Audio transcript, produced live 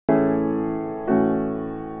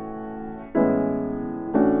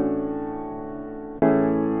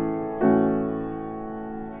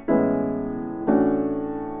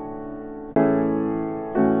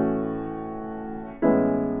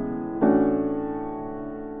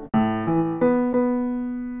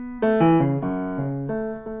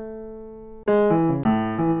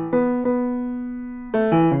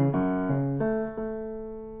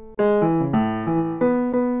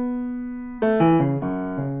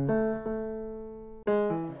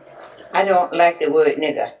I don't like the word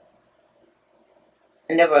nigger.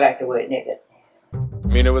 I never liked the word nigger. I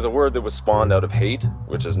mean, it was a word that was spawned out of hate,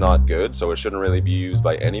 which is not good, so it shouldn't really be used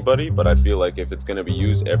by anybody, but I feel like if it's going to be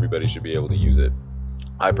used, everybody should be able to use it.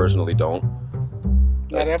 I personally don't.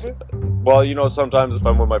 Not ever? Well, you know, sometimes if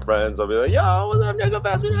I'm with my friends, I'll be like, yo, what's up, nigga,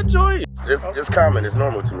 pass me that joint. It's common, it's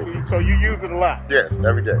normal to me. So you use it a lot? Yes,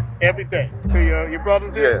 every day. Every day? To your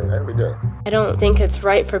brothers here? Yeah, every day. I don't think it's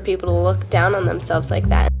right for people to look down on themselves like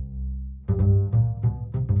that.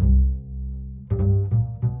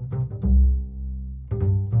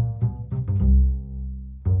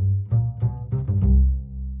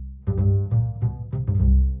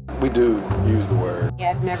 We do use the word.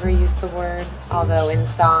 Yeah, I've never used the word, although in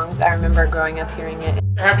songs, I remember growing up hearing it.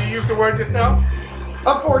 Have you used the word yourself?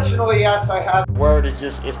 Unfortunately, yes, I have. Word is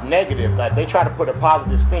just, it's negative. Like, they try to put a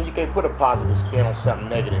positive spin. You can't put a positive spin on something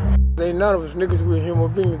negative. They none of us niggas, we're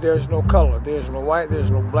human beings. There's no color. There's no white,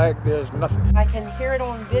 there's no black, there's nothing. I can hear it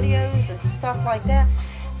on videos and stuff like that.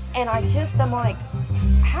 And I'm like,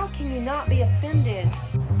 how can you not be offended?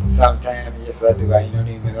 Sometimes, yes, I do. I ain't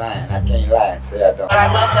even lying. I can't lie and say I don't. But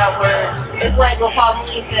I love that word. It's like what Paul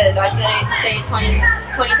Mooney said. I say it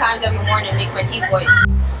 20 times every morning. It makes my teeth white.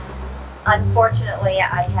 Unfortunately,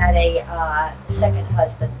 I had a second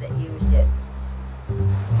husband that used it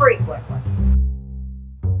frequently.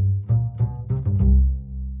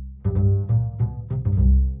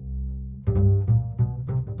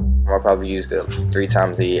 I probably used it 3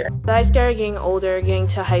 times a year. I started getting older, getting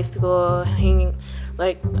to high school,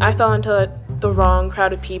 I fell into the wrong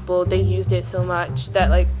crowd of people. They used it so much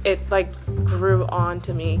that it grew on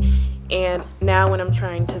to me. And now when I'm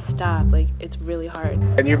trying to stop, it's really hard.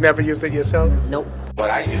 And you've never used it yourself? Nope. But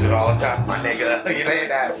I use it all the time, my nigga. I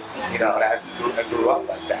grew up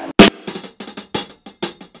like that.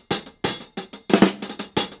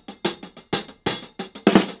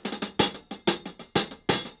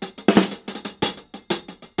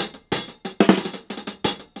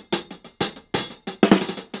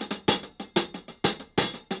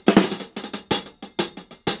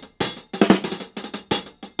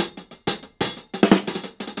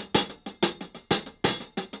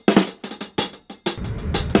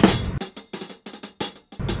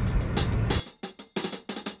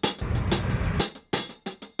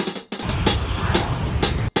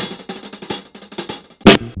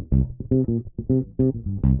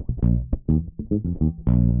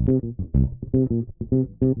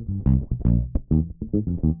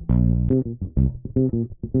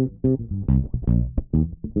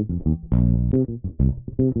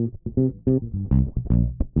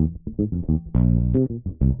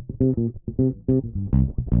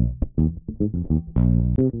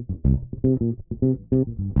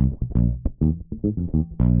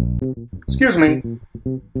 Excuse me.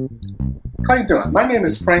 How you doing? My name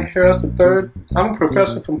is Frank Harris III. I'm a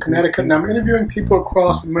professor from Connecticut, and I'm interviewing people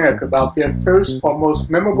across America about their first or most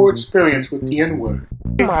memorable experience with the N-word.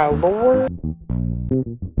 My Lord.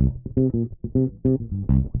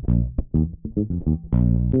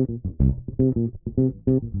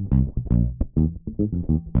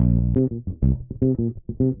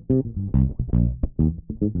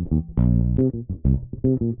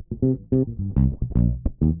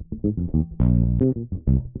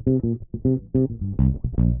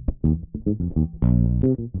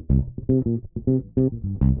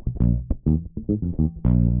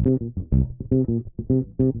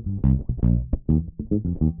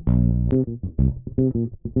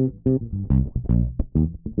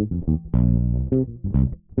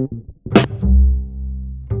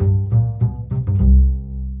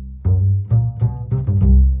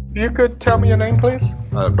 You could tell me your name, please?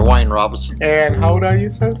 Dwayne Robinson. And how old are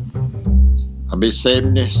you, sir? I'll be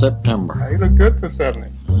 70 September. You look good for 70.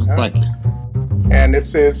 Thank you. And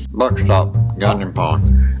this is? Buckstop, Gunning Pond.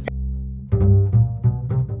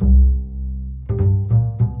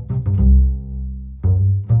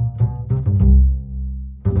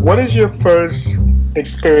 What is your first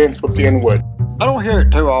experience with the N-word? I don't hear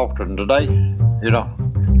it too often today, you know.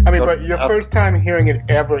 I mean, but your first time hearing it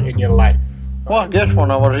ever in your life? Well, I guess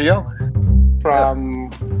when I was young. From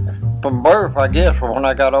birth, I guess, when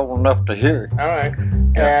I got old enough to hear it. All right.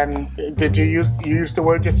 Yeah. And did you use the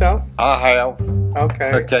word yourself? I have.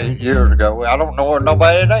 Okay. Okay, years ago. I don't know where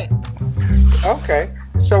nobody today. Okay.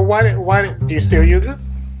 So why do you still use it?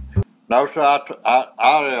 No, sir.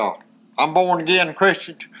 I'm born again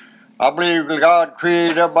Christian. I believe God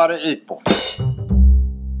created everybody equal.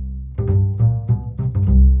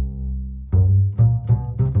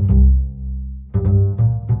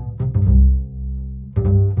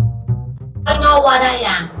 I know what I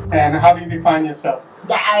am. And how do you define yourself?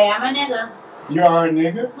 That I am a nigger. You are a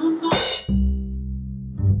nigger?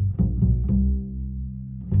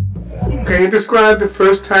 Can you describe the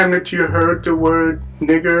first time that you heard the word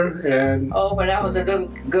nigger? And oh, when I was a little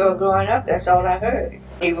girl growing up, that's all I heard.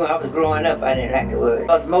 Even when I was growing up, I didn't like the word.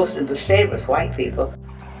 Because most of the say was white people.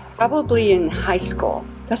 Probably in high school.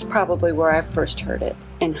 That's probably where I first heard it,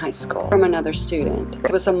 in high school, from another student.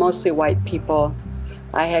 It was mostly white people.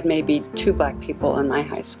 I had maybe 2 black people in my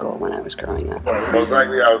high school when I was growing up. Most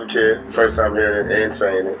likely I was a kid, first time hearing it and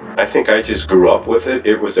saying it. I think I just grew up with it.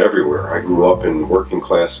 It was everywhere. I grew up in working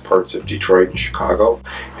class parts of Detroit and Chicago,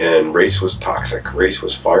 and race was toxic. Race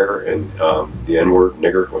was fire, and the N-word,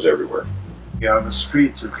 nigger, was everywhere. Yeah, on the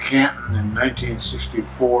streets of Canton in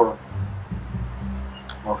 1964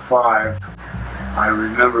 or 5, I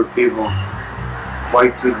remember people,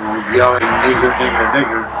 white people yelling nigger, nigger,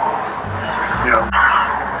 nigger, you know,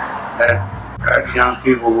 at young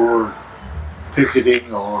people who were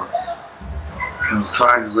picketing or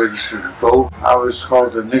trying to register to vote. I was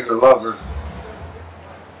called a nigger lover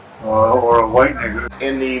or a white nigger.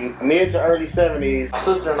 In the mid to early 70s, my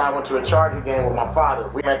sister and I went to a Charger game with my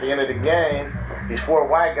father. At the end of the game, these 4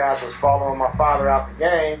 white guys was following my father out the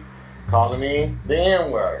game, calling me the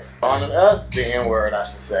N-word. Calling us the N-word, I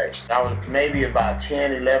should say. I was maybe about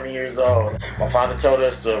 10, 11 years old. My father told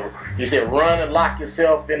us he said, run and lock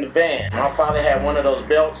yourself in the van. My father had one of those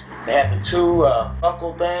belts that had the 2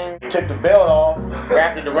 buckle things. He took the belt off,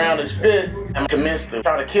 wrapped it around his fist, and commenced to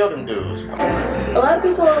try to kill them dudes. A lot of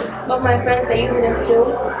people, of my friends, they use it in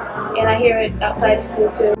school, and I hear it outside of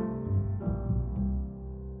school too.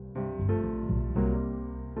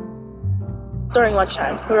 During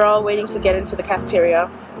lunchtime, we were all waiting to get into the cafeteria,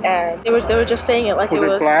 and they were just saying it like was it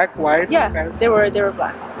was black, white? Yeah, they were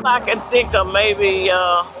black. I can think of maybe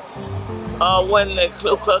when the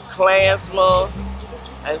Ku Klux Klansmen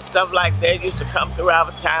and stuff like that used to come through our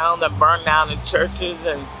town and burn down the churches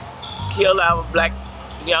and kill our black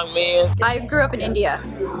young men. I grew up in India,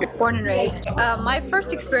 born and raised. My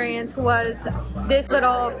first experience was this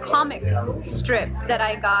little comic strip that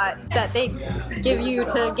I got that they give you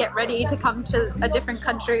to get ready to come to a different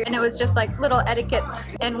country, and it was just like little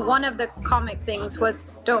etiquettes, and one of the comic things was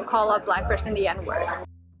don't call a black person the N-word.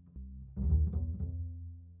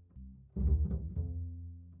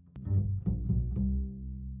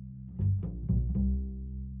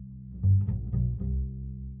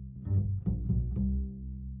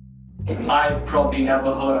 I probably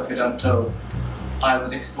never heard of it until I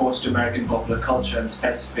was exposed to American popular culture and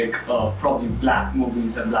specific, probably black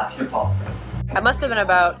movies and black hip-hop. I must have been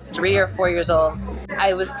about 3 or 4 years old.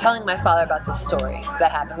 I was telling my father about this story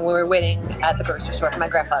that happened when we were waiting at the grocery store for my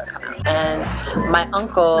grandfather to come out. And my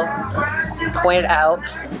uncle pointed out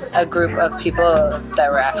a group of people that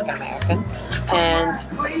were African American, and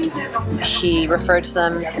he referred to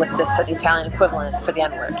them with this Italian equivalent for the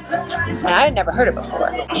N-word. And I had never heard it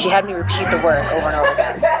before. He had me repeat the word over and over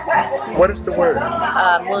again. What is the word?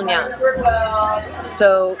 Mullignan.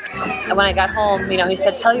 So when I got home, he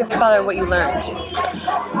said, tell your father what you learned.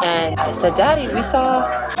 And I said, Daddy, we saw,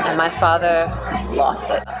 and my father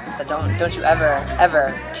lost it. He said, don't you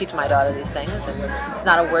ever teach my daughter these things, and it's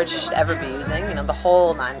not a word she should ever be using, the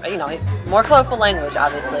whole nine, more colorful language,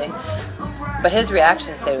 obviously, but his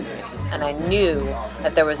reaction stayed with me, and I knew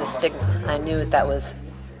that there was a stigma, and I knew that was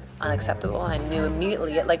unacceptable. I knew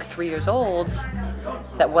immediately at like 3 years old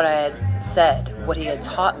that what I had said, what he had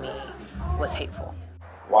taught me, was hateful.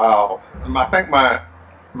 Wow. I think my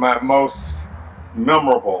most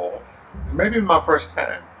memorable, maybe my first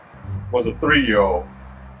time, was a 3-year-old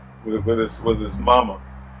with his mama,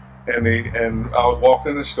 and I was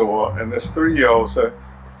walking in the store, and this 3-year-old said,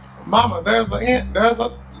 "Mama, there's a nigger.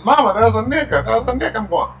 I'm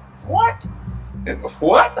going, what?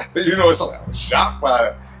 What? It's like I was shocked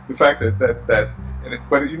by the fact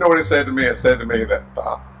but you know what it said to me? It said to me that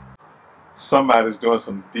somebody's doing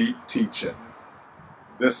some deep teaching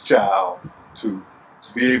this child to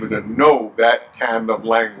be able to know that kind of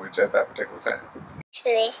language at that particular time.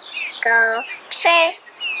 3, go, 3,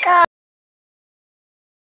 go.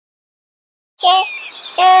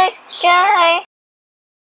 Just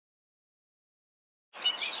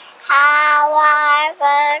how I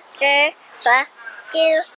want to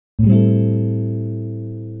you.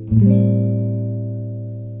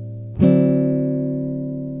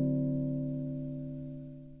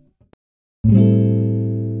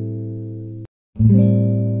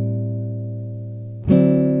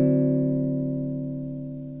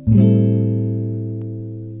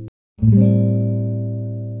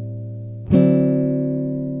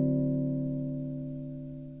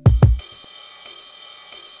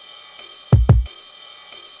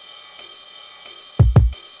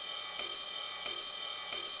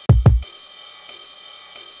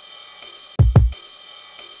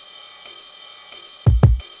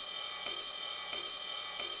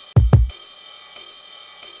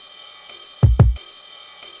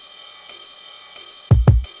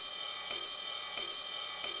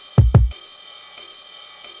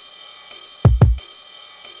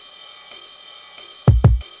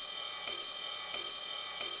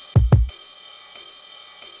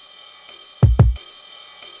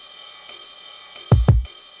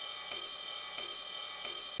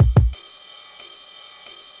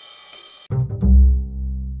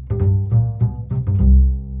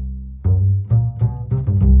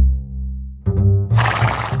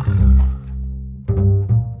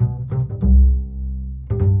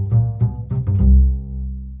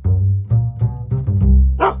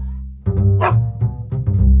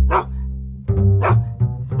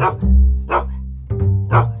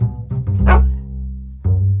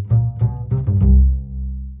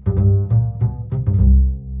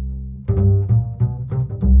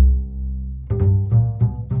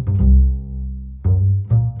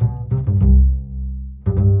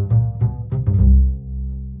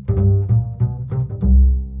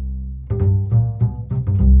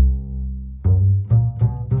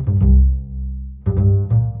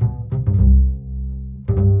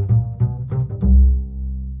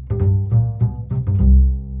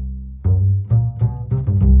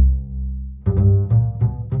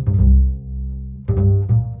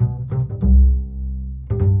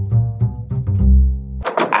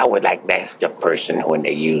 would like to ask the person when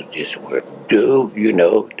they use this word, do you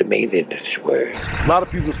know the meaning of this word? A lot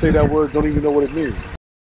of people say that word, don't even know what it means.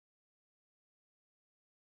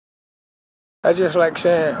 That's just like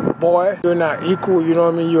saying, boy, you're not equal, you know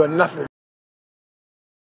what I mean? You are nothing.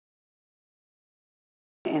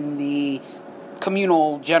 In the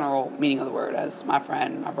communal, general meaning of the word, as my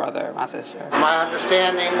friend, my brother, my sister. My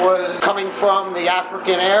understanding was coming from the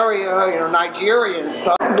African area, you know, Nigeria and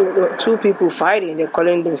stuff. The two people fighting, they're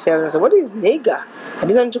calling themselves, I said, what is nigger?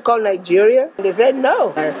 Isn't it called Nigeria? And they said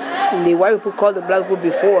no. And the white people called the black people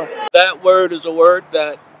before. That word is a word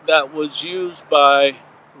that was used by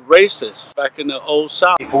racists back in the old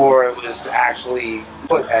South. Before it was actually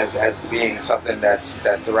put as being something that's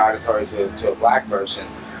derogatory to a black person.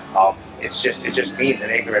 It just means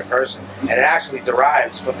an ignorant person, and it actually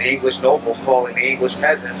derives from the English nobles calling the English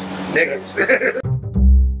peasants niggers.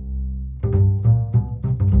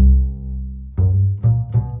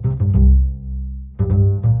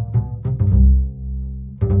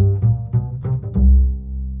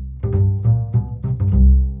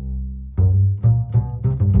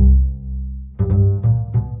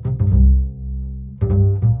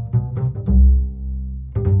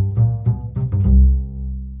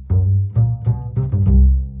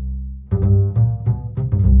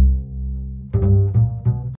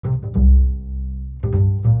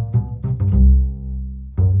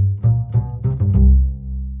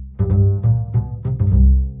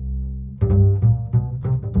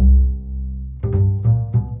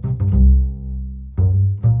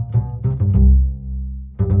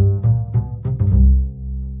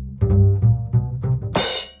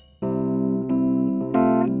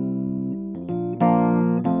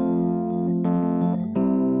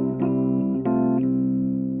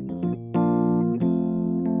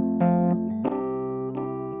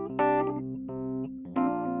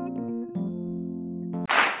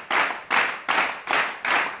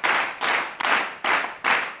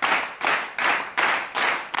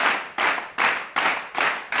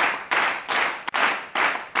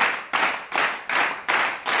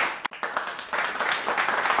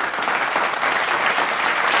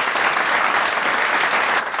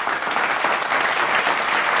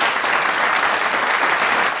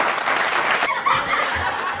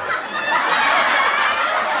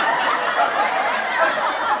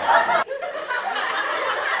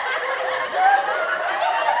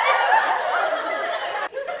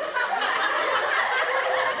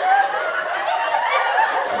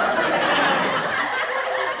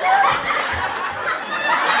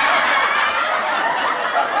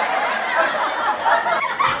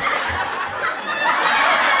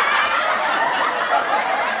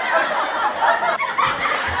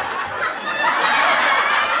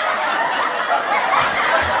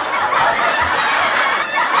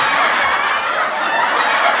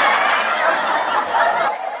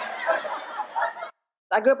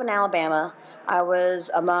 I grew up in Alabama. I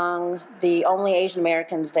was among the only Asian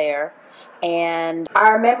Americans there. And I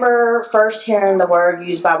remember first hearing the word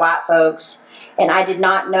used by white folks, and I did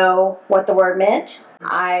not know what the word meant.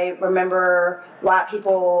 I remember white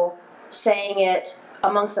people saying it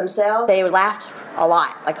amongst themselves. They laughed a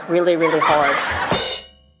lot, like really, really hard.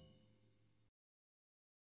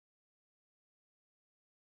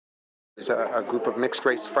 It was a group of mixed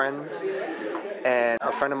race friends, and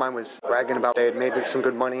a friend of mine was bragging about they had made some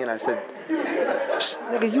good money, and I said,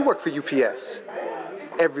 nigga, you work for UPS.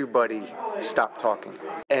 Everybody stopped talking.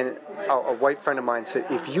 And a white friend of mine said,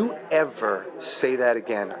 if you ever say that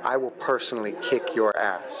again, I will personally kick your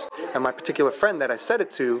ass. And my particular friend that I said it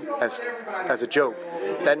to as a joke,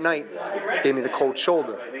 that night gave me the cold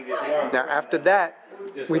shoulder. Now after that,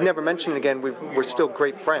 we never mentioned it again. We're still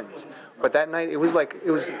great friends. But that night, it was like,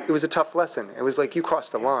 it was a tough lesson. It was like you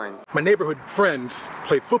crossed the line. My neighborhood friends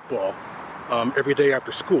played football every day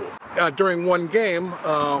after school. During one game,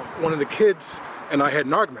 one of the kids and I had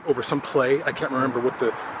an argument over some play. I can't remember what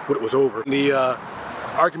it was over. And the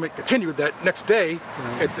argument continued that next day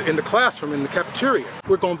in the classroom, in the cafeteria.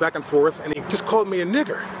 We're going back and forth, and he just called me a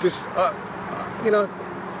nigger. Just, you know,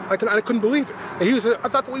 I couldn't believe it. And I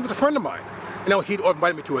thought he was a friend of mine. You know, he'd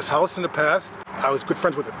invited me to his house in the past. I was good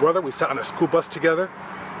friends with his brother. We sat on a school bus together.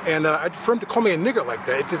 And for him to call me a nigger like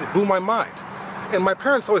that, it blew my mind. And my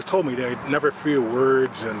parents always told me they'd never fear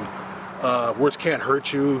words, and words can't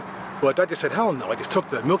hurt you. But I just said, hell no. I just took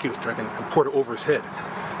the milk he was drinking and poured it over his head.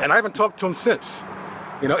 And I haven't talked to him since.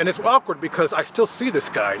 You know, and it's awkward because I still see this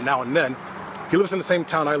guy now and then. He lives in the same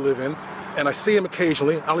town I live in, and I see him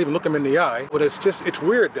occasionally. I don't even look him in the eye. But it's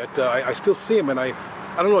weird that I still see him, and I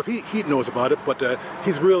I don't know if he knows about it, but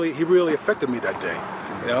he really affected me that day.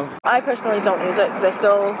 You know? I personally don't use it because I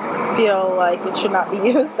still feel like it should not be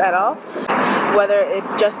used at all. Whether it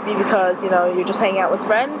just be because, you know, you're just hanging out with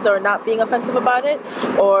friends or not being offensive about it,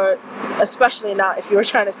 or especially not if you were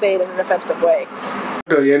trying to say it in an offensive way.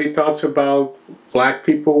 Any thoughts about black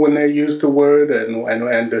people when they use the word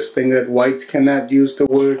and this thing that whites cannot use the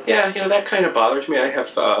word? Yeah, you know, that kind of bothers me. I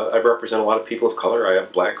represent a lot of people of color. I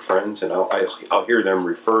have black friends, and I'll hear them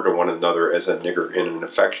refer to one another as a nigger in an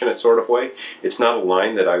affectionate sort of way. It's not a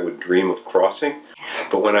line that I would dream of crossing,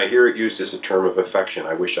 but when I hear it used as a term of affection,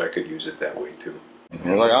 I wish I could use it that way too.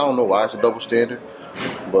 And like, I don't know why it's a double standard,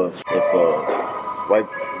 but if white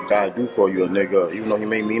guy do call you a nigga, even though he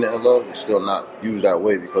may mean it in love, it's still not used that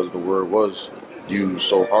way because the word was used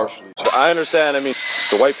so harshly. I understand. I mean,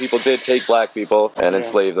 the white people did take black people and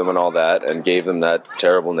enslave them and all that and gave them that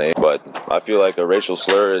terrible name, but I feel like a racial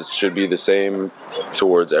slur should be the same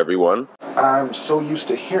towards everyone. I'm so used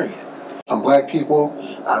to hearing it from black people.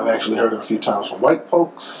 I've actually heard it a few times from white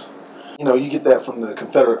folks. You know, you get that from the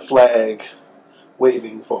Confederate flag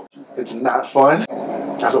waving folk. It's not fun.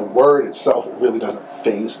 As a word itself, it really doesn't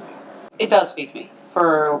faze me. It does faze me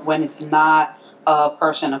for when it's not a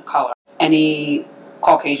person of color. Any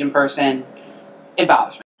Caucasian person, it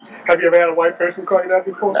bothers me. Have you ever had a white person call you that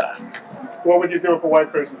before? Nah. What would you do if a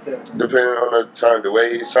white person said it? Depending on the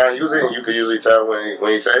way he's trying to use it, you could usually tell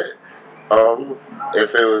when he said it.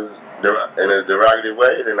 If it was in a derogative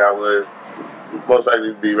way, then I would most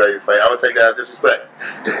likely be ready to fight. I would take that as disrespect.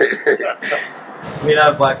 I mean, I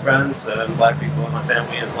have black friends and black people in my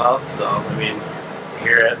family as well, so, I mean, I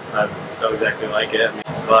hear it, I don't exactly like it,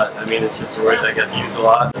 but, I mean, it's just a word that gets used a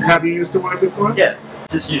lot. Have you used the word before? Yeah,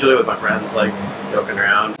 just usually with my friends, like, joking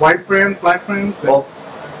around. White friends, black friends? Both.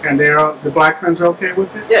 And the black friends are okay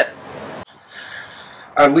with it? Yeah.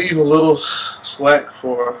 I leave a little slack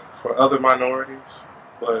for other minorities,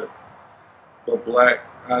 but black,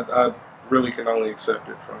 I really can only accept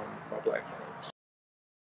it from my black friends.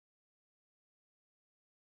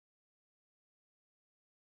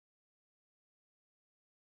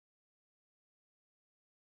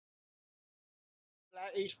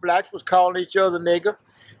 East blacks was calling each other nigger,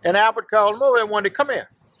 and Albert called him over and wanted to come here.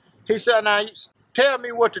 He said, now tell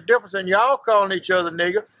me what the difference in y'all calling each other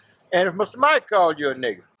nigger and if Mr. Mike called you a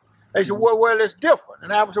nigger. They said, well, it's different.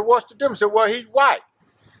 And Albert said, what's the difference? He said, well, he's white.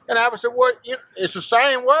 And Albert said, well, it's the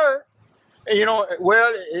same word. And,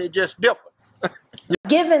 well, it's just different.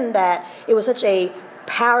 Given that it was such a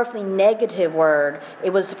powerfully negative word, it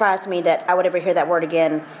was a surprise to me that I would ever hear that word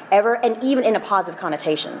again, ever, and even in a positive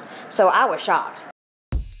connotation. So I was shocked.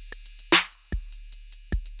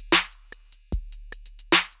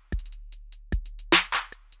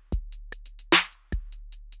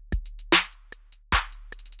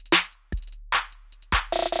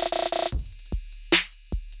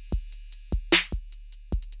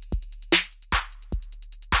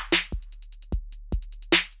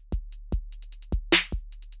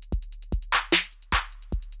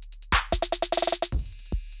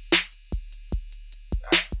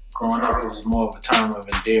 Growing up, it was more of a term of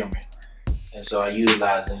endearment, and so I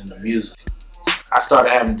utilized it in the music. I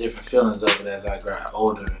started having different feelings of it as I got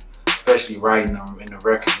older, especially writing them in the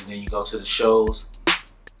records, and then you go to the shows,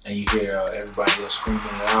 and you hear everybody else screaming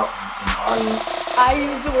it out in the audience. I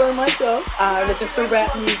use the word myself. I listen to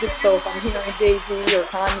rap music, so if I'm hearing Jay-Z or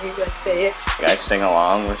Kanye, I say it. I sing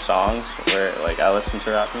along with songs where, I listen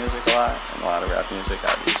to rap music a lot, and a lot of rap music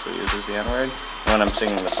obviously uses the N-word. When I'm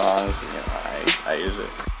singing the songs, I use it.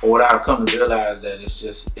 But what I've come to realize that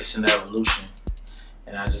it's an evolution,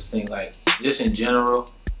 and I just think just in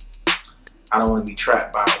general, I don't want to be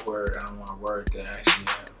trapped by a word. I don't want a word that actually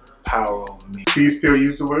has power over me. Do you still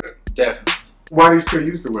use the word? Definitely. Why do you still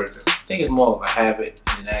use the word then? I think it's more of a habit,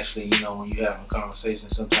 and actually, when you have a conversation,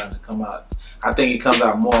 sometimes it comes out. I think it comes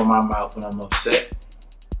out more of my mouth when I'm upset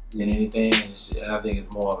than anything, and I think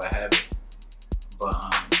it's more of a habit. But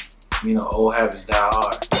old habits die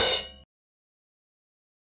hard.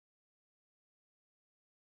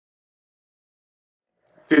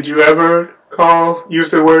 Did you ever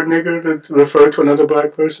use the word nigger to refer to another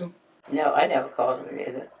black person? No, I never called him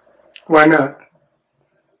nigger. Why not?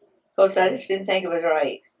 Because I just didn't think it was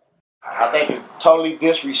right. I think it's totally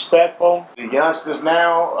disrespectful. The youngsters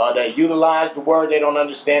now that utilize the word, they don't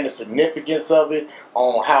understand the significance of it,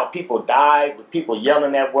 on how people died with people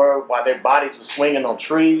yelling that word while their bodies were swinging on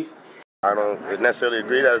trees. I don't necessarily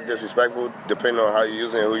agree that it's disrespectful, depending on how you're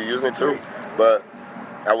using it and who you're using it to, but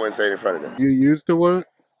I wouldn't say it in front of them. You use the word?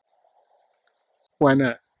 Why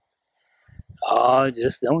not? Oh,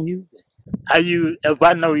 just don't use it. If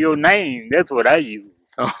I know your name, that's what I use.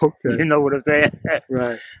 Okay. You know what I'm saying?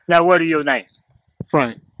 Right. Now, what are your name?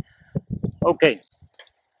 Frank. Okay.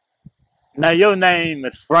 Now, your name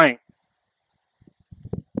is Frank.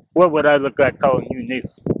 What would I look like calling you nigger?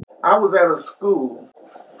 I was at a school,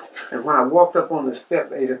 and when I walked up on the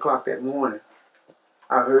step at 8 o'clock that morning,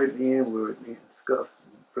 I heard the N-word being discussed,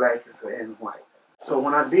 blacks and whites. So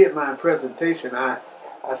when I did my presentation, I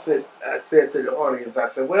said to the audience, I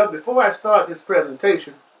said, well, before I start this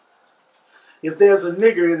presentation, if there's a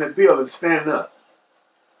nigger in the building, stand up.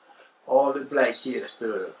 All the black kids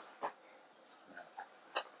stood up.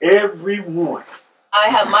 Everyone. I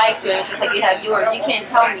have my experience just like you have yours. You can't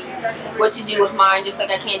tell me what to do with mine just like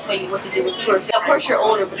I can't tell you what to do with yours. Of course you're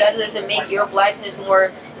older, but that doesn't make your blackness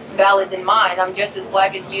more valid than mine. I'm just as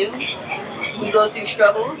black as you. We go through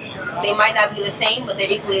struggles. They might not be the same, but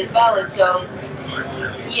they're equally as valid. So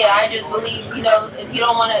yeah, I just believe, you know, if you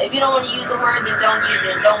don't wanna use the word, then don't use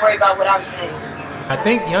it. Don't worry about what I'm saying. I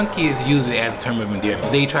think young kids use it as a term of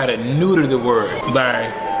endearment. They try to neuter the word by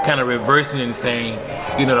kind of reversing it and saying,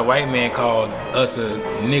 you know, the white man called us a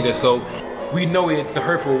nigger, so we know it's a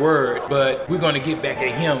hurtful word, but we're going to get back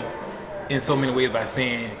at him in so many ways by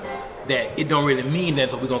saying that it don't really mean that,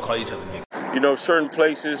 so we're going to call each other nigger. You know, certain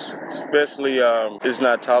places, especially, is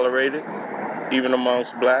not tolerated, even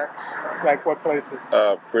amongst blacks. Like what places?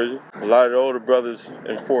 Prison. A lot of the older brothers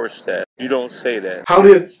enforce that. You don't say that. How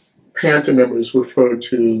did Panther members refer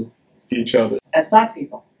to each other? As black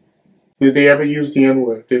people. Did they ever use the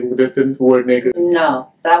N-word? The word nigger?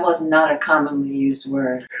 No, that was not a commonly used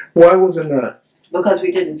word. Why was it not? Because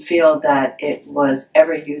we didn't feel that it was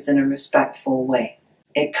ever used in a respectful way.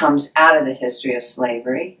 It comes out of the history of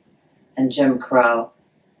slavery and Jim Crow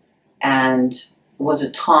and was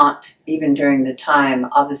a taunt even during the time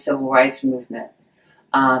of the Civil Rights Movement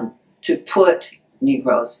to put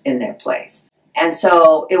Negroes in their place. And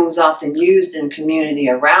so it was often used in community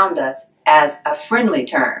around us as a friendly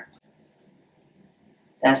term.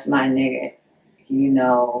 That's my nigga. You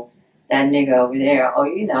know, that nigga over there. Oh,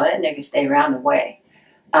 you know, that nigga stay around the way.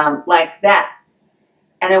 Like that.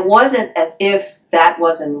 And it wasn't as if that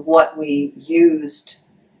wasn't what we used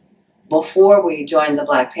before we joined the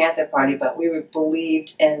Black Panther Party, but we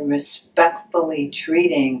believed in respectfully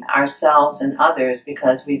treating ourselves and others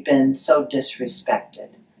because we've been so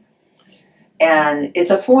disrespected. And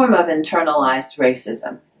it's a form of internalized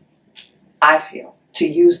racism, I feel, to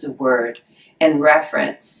use the word in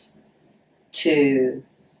reference to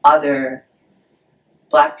other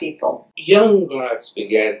black people. Young blacks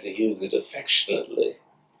began to use it affectionately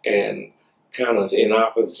and kind of in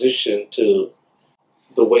opposition to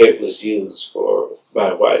the way it was used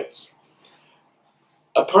by whites.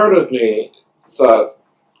 A part of me thought,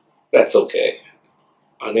 that's okay.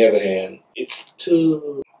 On the other hand, it's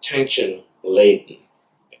too tension-laden,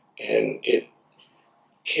 and it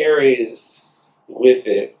carries with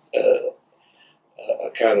it a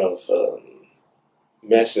kind of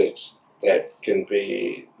message that can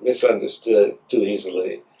be misunderstood too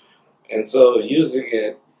easily. And so using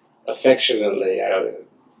it affectionately, I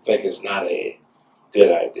think is not a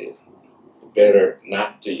good idea. Better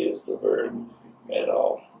not to use the word at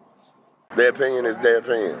all. Their opinion is their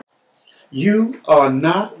opinion. You are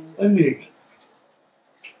not a nigger.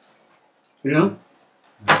 You know?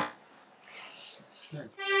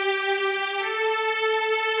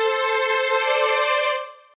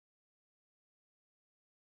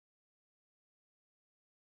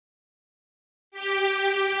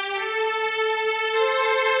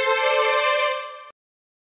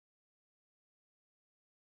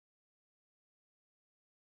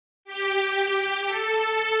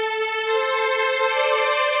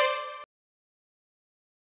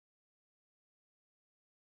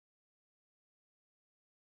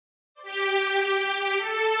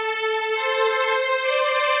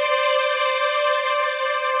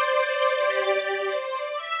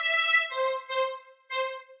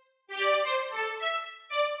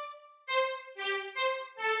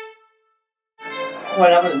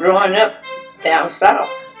 When I was growing up down south,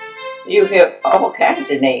 you hear all kinds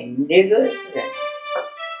of names, niggers, and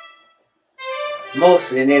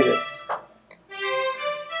mostly niggers.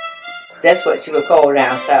 That's what you would call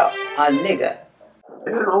down south, a nigger.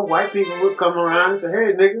 You know, white people would come around and say,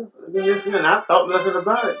 hey, nigga, and I thought nothing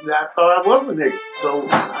about it. I thought I was a nigger. So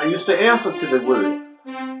I used to answer to the word.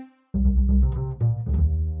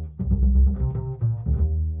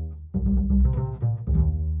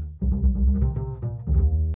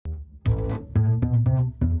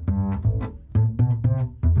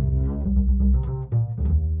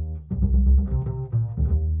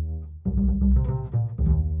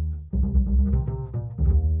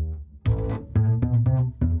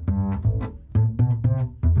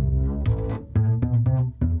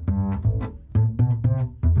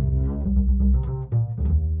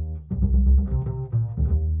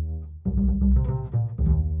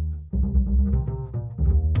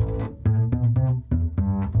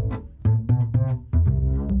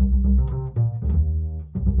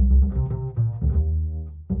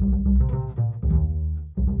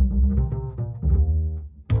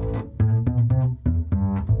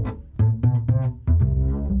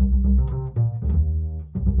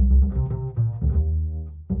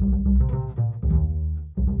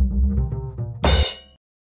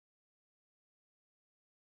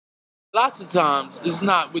 Lots of times, it's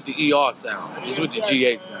not with the ER sound, it's with the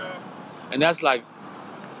GA sound. And that's like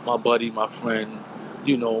my buddy, my friend,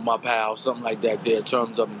 you know, my pal, something like that there in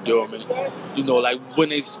terms of endearment. You know, like when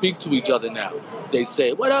they speak to each other now, they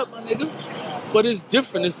say, "What up, my nigga?" But it's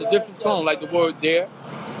different, it's a different tone, like the word there,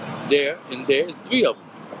 and there. It's three of them.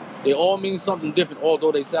 They all mean something different,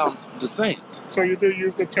 although they sound the same. So you do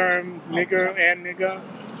use the term nigger and nigga?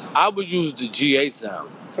 I would use the GA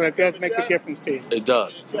sound. So it does make a difference to you? It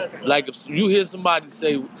does. Like if you hear somebody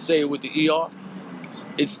say it with the ER,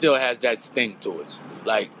 it still has that sting to it.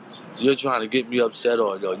 Like, you're trying to get me upset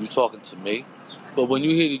or you talking to me. But when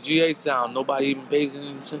you hear the GA sound, nobody even pays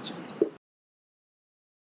any attention.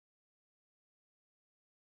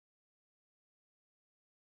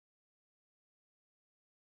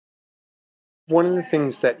 One of the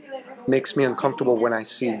things that makes me uncomfortable when I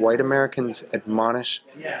see white Americans admonish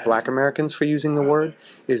black Americans for using the word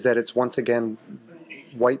is that it's once again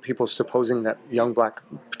white people supposing that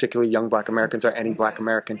particularly young black Americans or any black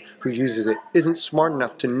American who uses it isn't smart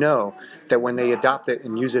enough to know that when they adopt it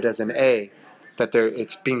and use it as an A, that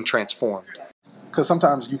it's being transformed. Because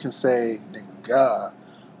sometimes you can say nigga,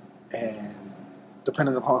 and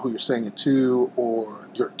depending upon who you're saying it to or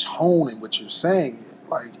your tone in which you're saying it,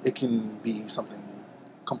 like it can be something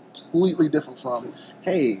completely different from,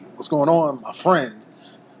 hey, what's going on, my friend?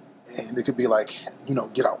 And it could be like, you know,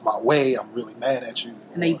 get out my way, I'm really mad at you.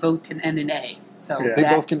 And they both can end in A. So They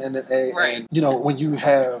both can end in A. Right. And, you know, when you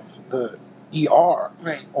have the ER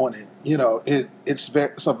right. on it, you know,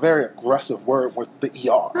 it's a very aggressive word with the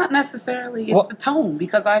ER. Not necessarily. It's the tone,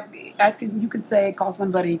 because you could say, call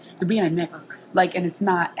somebody, you're being a nigger. Like, and it's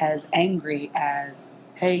not as angry as,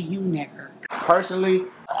 hey, you nigger. Personally,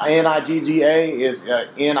 N-I-G-G-A is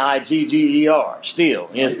N-I-G-G-E-R. Still.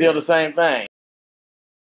 It's still the same thing.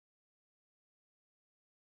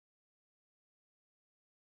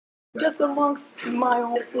 Just amongst my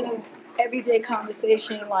own sort of everyday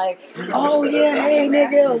conversation, like, oh yeah, hey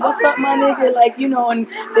nigga, what's up my nigga, like, you know, and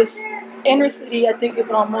this inner city, I think, is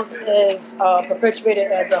almost as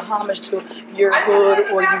perpetuated as a homage to your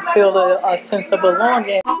hood, or you feel a sense of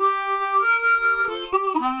belonging.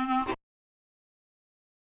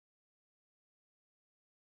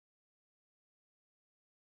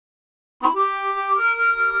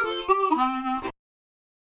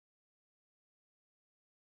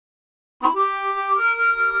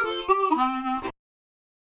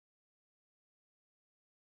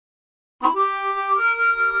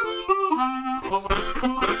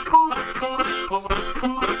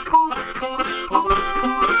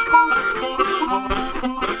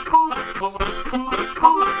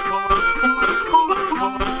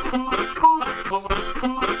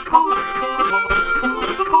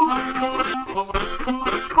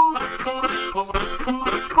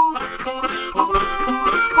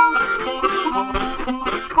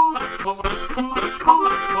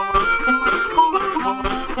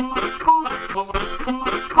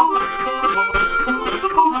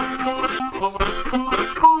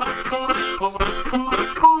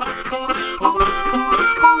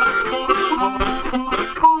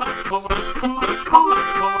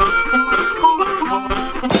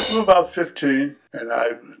 I was about 15, and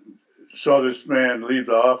I saw this man leave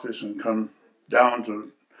the office and come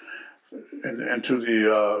down into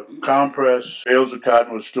the compress. Bales of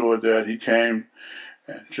cotton was stored there. He came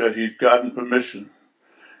and said he'd gotten permission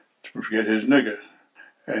to get his nigger.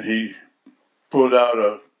 And he pulled out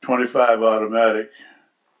a .25 automatic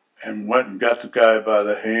and went and got the guy by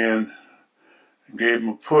the hand and gave him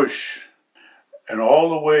a push. And all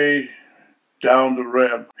the way down the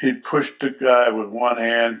ramp, he pushed the guy with one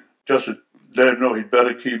hand just to let him know he'd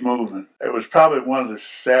better keep moving. It was probably one of the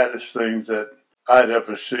saddest things that I'd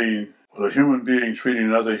ever seen, with a human being treating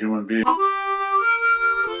another human being.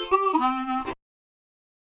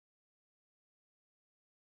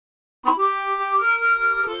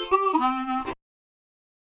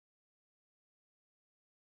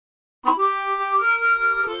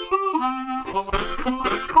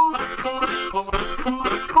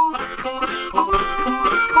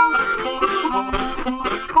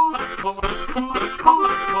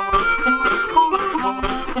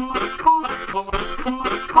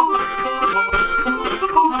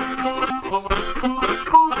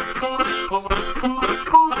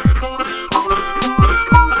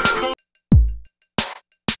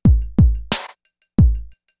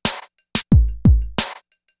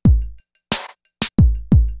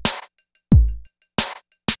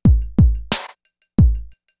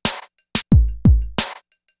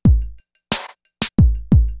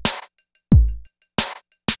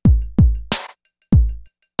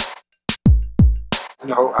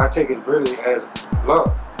 No, I take it really as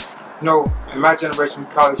love. You know, in my generation, we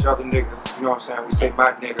call each other niggas. You know what I'm saying? We say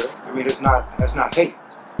my nigger. I mean, that's not hate.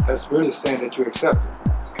 That's really saying that you're accepted.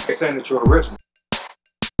 It's saying that you're original.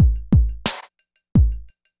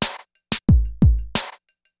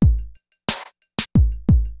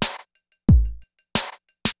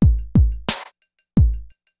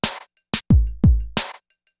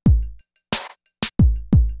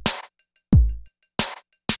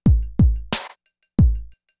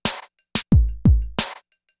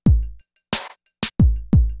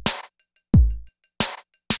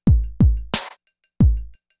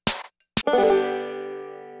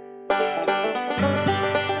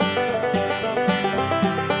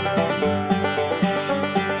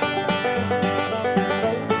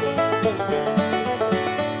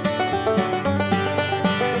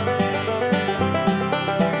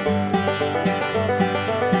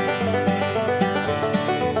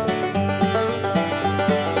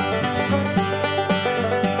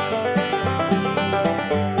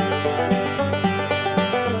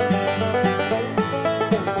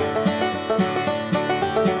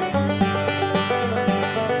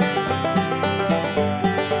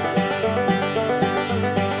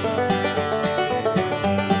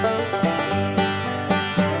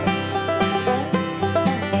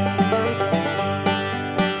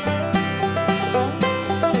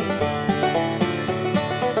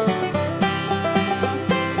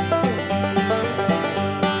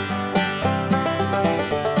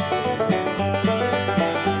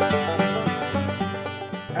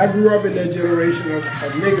 I grew up in that generation of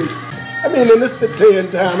niggas. I mean, in this day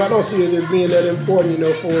and time, I don't see it as being that important, you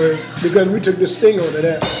know, for us, because we took the sting out of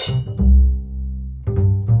that.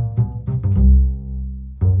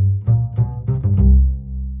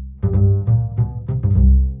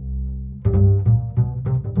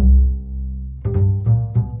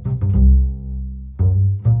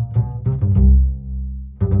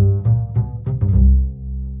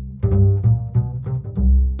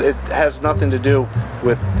 It has nothing to do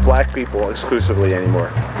with black people exclusively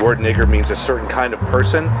anymore. The word nigger means a certain kind of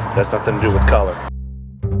person. It has nothing to do with color.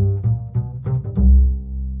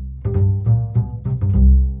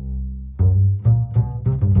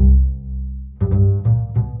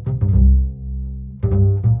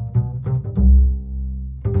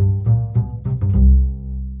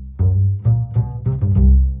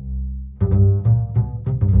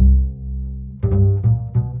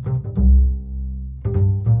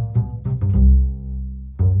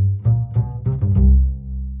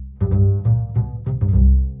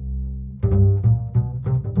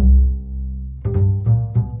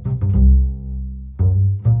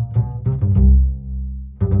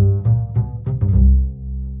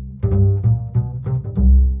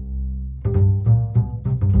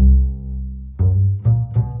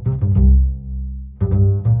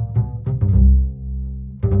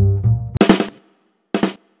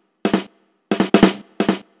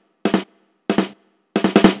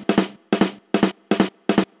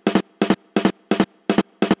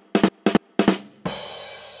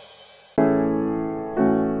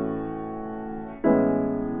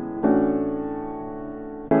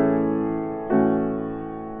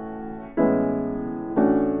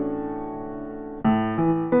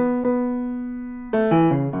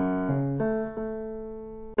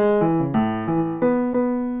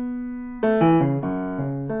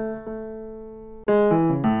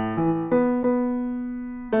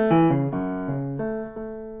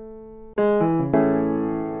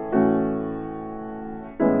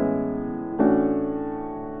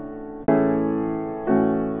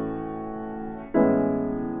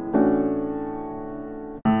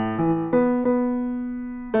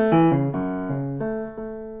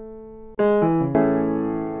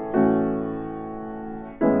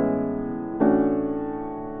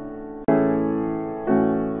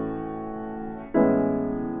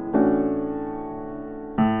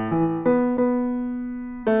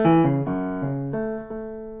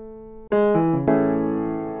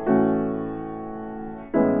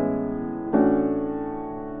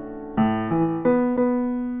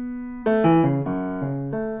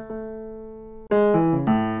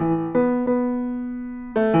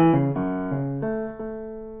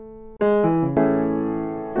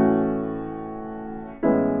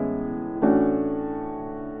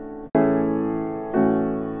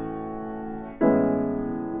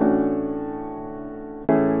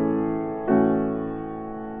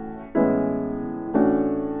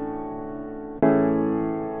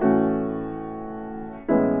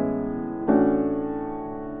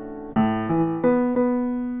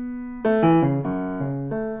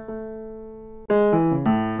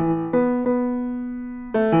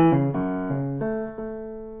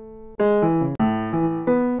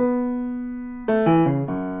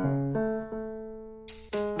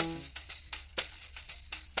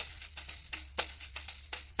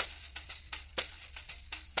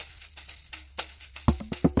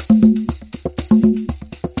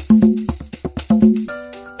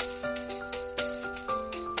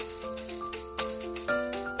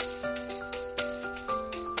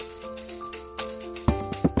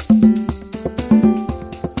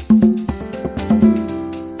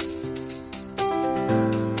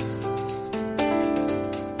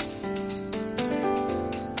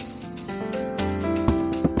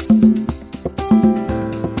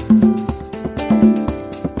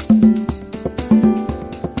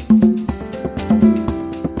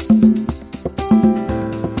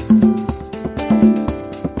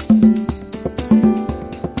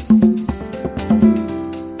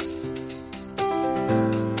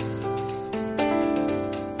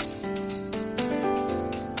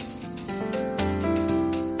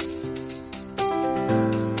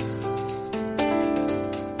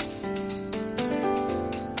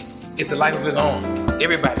 it's a life of its own.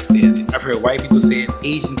 Everybody says it. I've heard white people say it,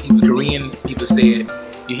 Asian people, Korean people say it.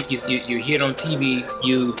 You hear it on TV,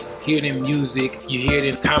 you hear it in music, you hear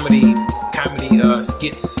it in comedy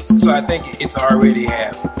skits. So I think it's already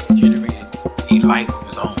have generated a life of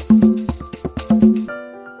its own.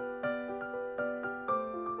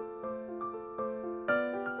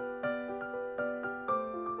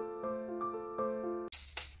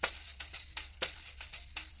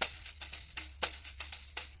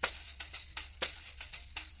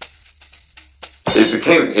 It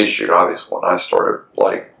became an issue, obviously, when I started,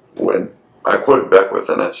 like, when I quoted Beckwith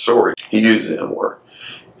in that story, he used the N-word.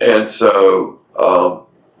 And so,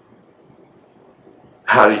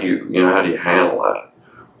 how do you handle that?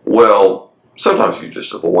 Well, sometimes you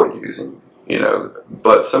just avoid using,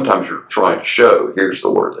 but sometimes you're trying to show, here's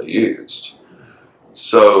the word they used.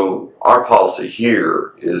 So, our policy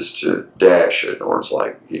here is to dash it, or it's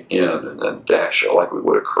like in and then dash it like we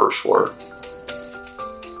would a curse word.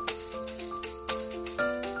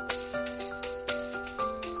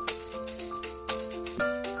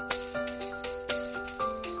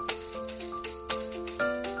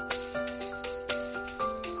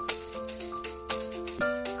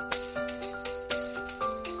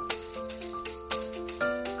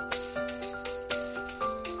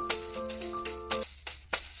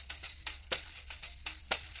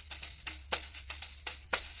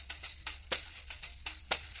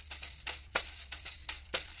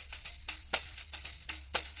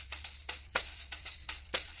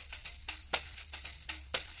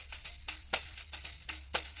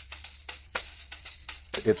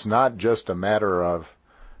 It's not just a matter of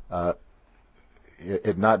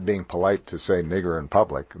it not being polite to say nigger in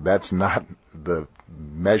public. That's not the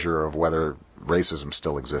measure of whether racism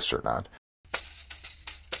still exists or not.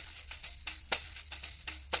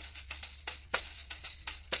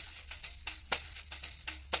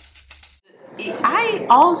 I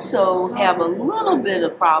also have a little bit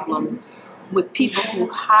of problem with people who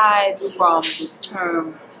hide from the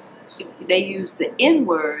term. They use the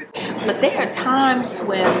N-word, but there are times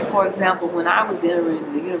when, for example, when I was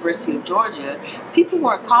entering the University of Georgia, people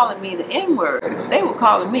weren't calling me the N-word. They were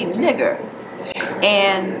calling me nigger.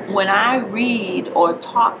 And when I read or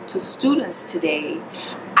talk to students today,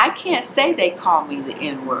 I can't say they call me the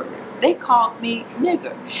N-word. They called me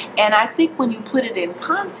nigger. And I think when you put it in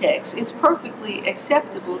context, it's perfectly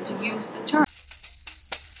acceptable to use the term.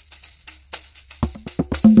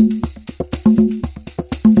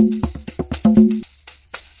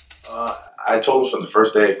 I told them from the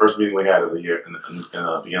first meeting we had of the year, in the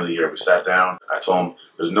beginning of the year, we sat down. I told them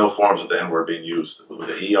there's no forms of the N-word being used. With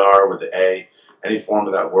the ER, with the A, any form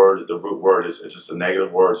of that word, the root word, it's just a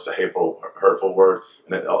negative word, it's a hateful, hurtful word,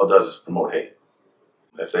 and all it does is promote hate.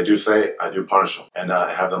 If they do say it, I do punish them and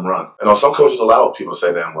have them run. And some coaches allow people to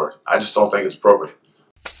say the N-word. I just don't think it's appropriate.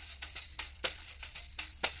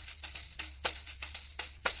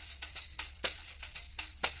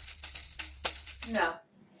 No.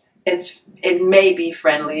 It may be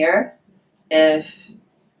friendlier if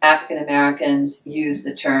African Americans use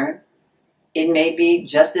the term. It may be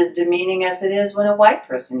just as demeaning as it is when a white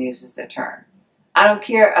person uses the term. I don't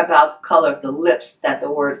care about the color of the lips that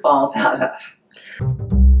the word falls out of.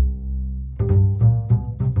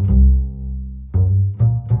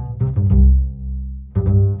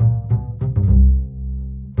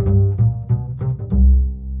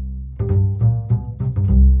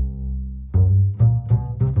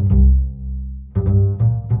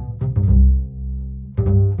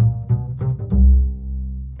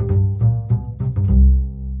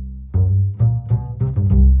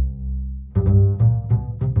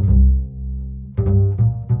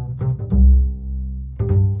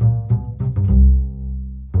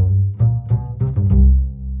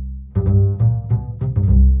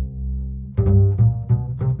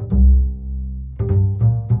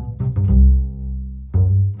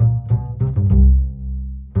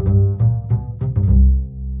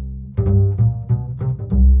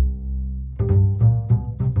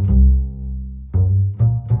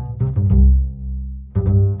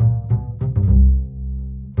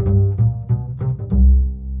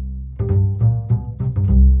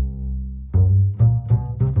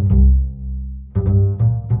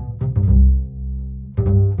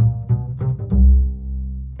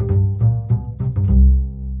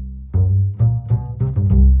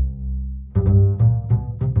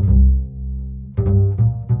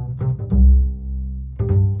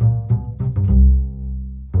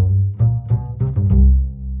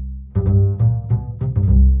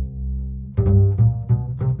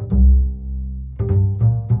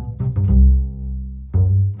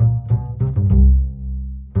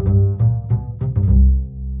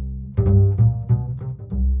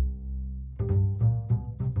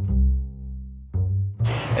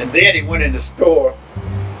 And then he went in the store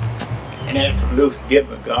and asked Luke to give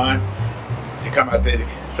him a gun to come out there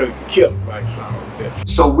so he could kill the black son of a bitch.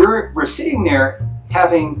 So we're sitting there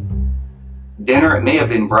having dinner. It may have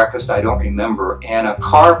been breakfast, I don't remember. And a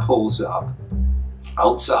car pulls up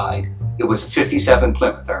outside. It was a 57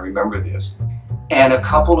 Plymouth, I remember this. And a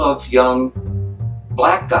couple of young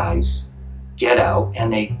black guys get out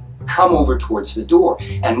and they come over towards the door.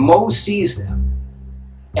 And Mo sees them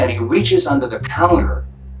and he reaches under the counter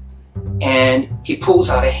and he pulls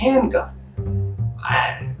out a handgun.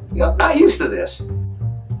 I'm not used to this.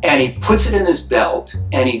 And he puts it in his belt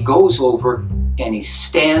and he goes over and he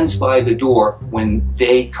stands by the door when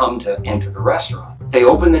they come to enter the restaurant. They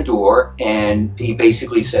open the door and he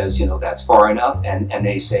basically says, you know, that's far enough. And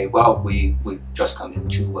they say, well, we've just come in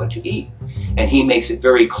to eat. And he makes it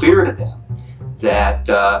very clear to them that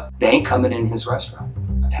they ain't coming in his restaurant.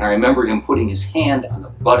 And I remember him putting his hand on the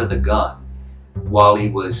butt of the gun while he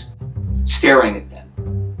was staring at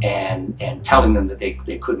them and telling them that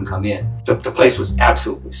they couldn't come in. The place was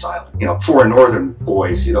absolutely silent. You know, four northern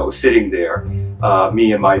boys, you know, sitting there,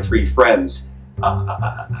 me and my three friends,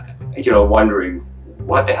 you know, wondering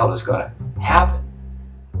what the hell is gonna happen.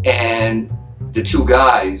 And the two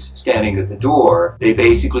guys standing at the door, they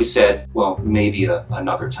basically said, well, maybe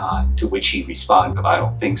another time, to which he responded, I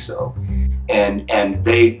don't think so. And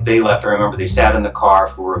they left. I remember they sat in the car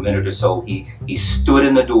for a minute or so. He stood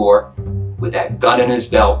in the door with that gun in his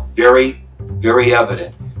belt, very, very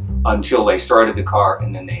evident, until they started the car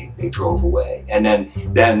and then they drove away. And then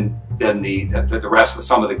the rest of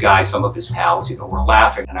some of the guys, some of his pals, you know, were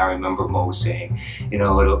laughing. And I remember Mo saying, you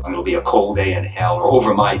know, it'll be a cold day in hell or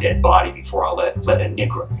over my dead body before I'll let a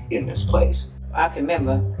nigger in this place. I can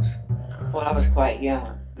remember when I was quite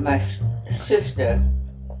young, my sister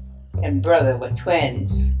and brother were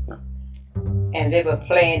twins, and they were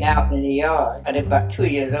playing out in the yard at about 2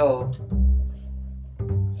 years old.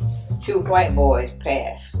 Two white boys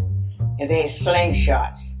passed, and they had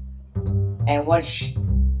slingshots, and one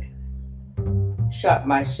shot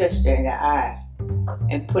my sister in the eye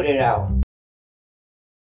and put it out.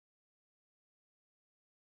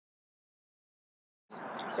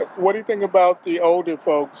 What do you think about the older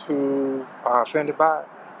folks who are offended by it?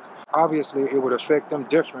 Obviously, it would affect them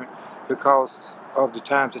different because of the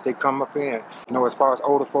times that they come up in. You know, as far as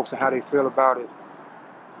older folks and how they feel about it,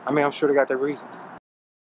 I mean, I'm sure they got their reasons.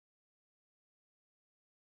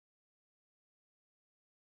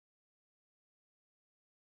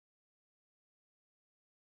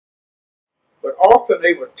 But often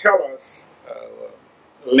they would tell us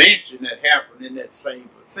lynching that happened in that same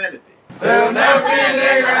vicinity. There'll never be a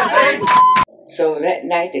nigger, I say. So that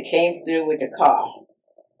night they came through with the car.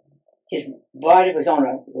 His body was on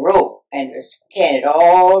a rope and was scattered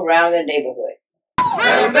all around the neighborhood.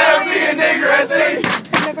 There'll never be a nigger, I say.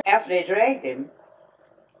 After they dragged him,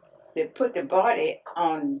 they put the body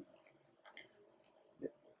on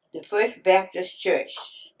the First Baptist Church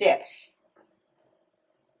steps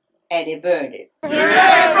and they burned it. You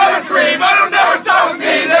ran from a tree, but it'll never stop me.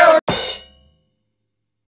 There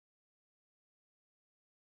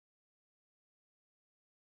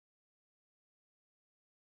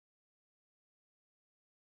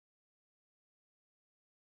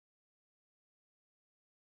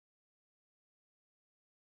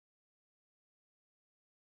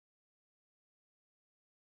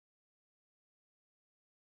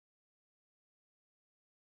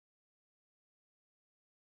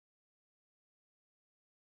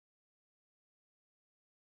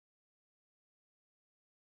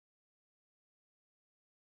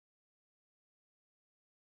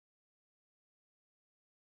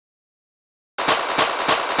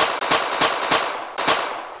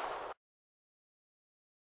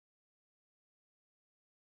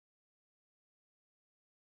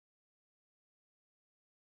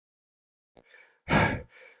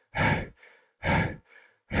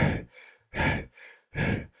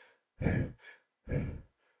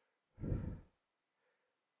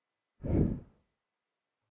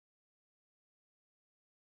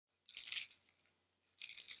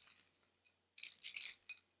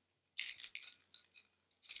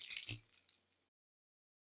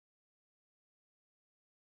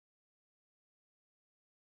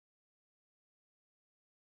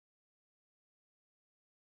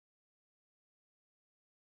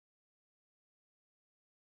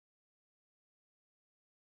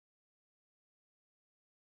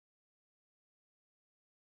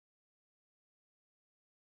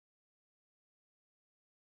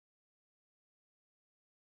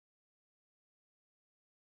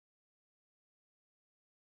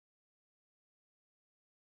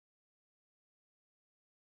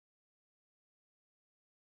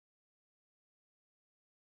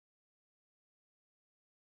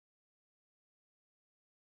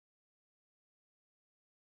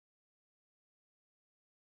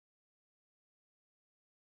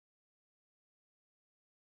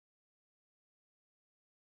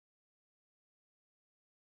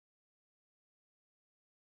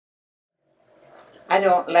I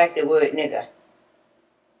don't like the word nigger.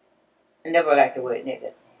 I never liked the word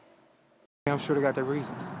nigger. I'm sure they got their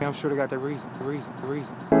reasons. I'm sure they got their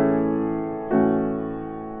reasons.